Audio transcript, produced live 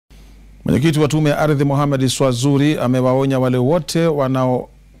Mwenyekiti wa tume ya ardhi Mohamed Swazuri amewaonya wale wote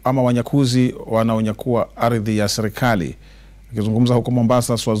wanyakuzi wanaonyakua ardhi ya serikali. Akizungumza huko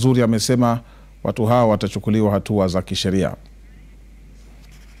Mombasa, Swazuri amesema watu hao watachukuliwa hatua za kisheria.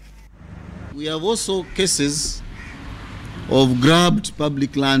 We have also cases of grabbed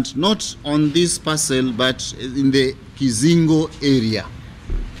public land, not on this parcel but in the Kizingo area,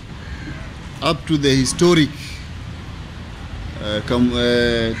 up to the historic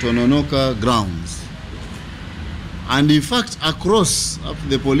Tononoka grounds, and in fact across up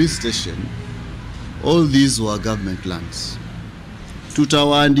the police station. All these were government lands.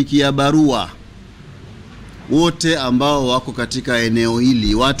 Tutawaandikia barua wote ambao wako katika eneo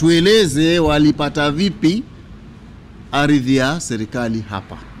hili watueleze walipata vipi ardhi ya serikali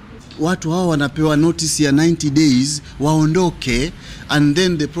hapa. Watu hao wanapewa notice ya 90 days waondoke, and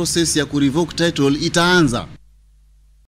then the process ya kurevoke title itaanza.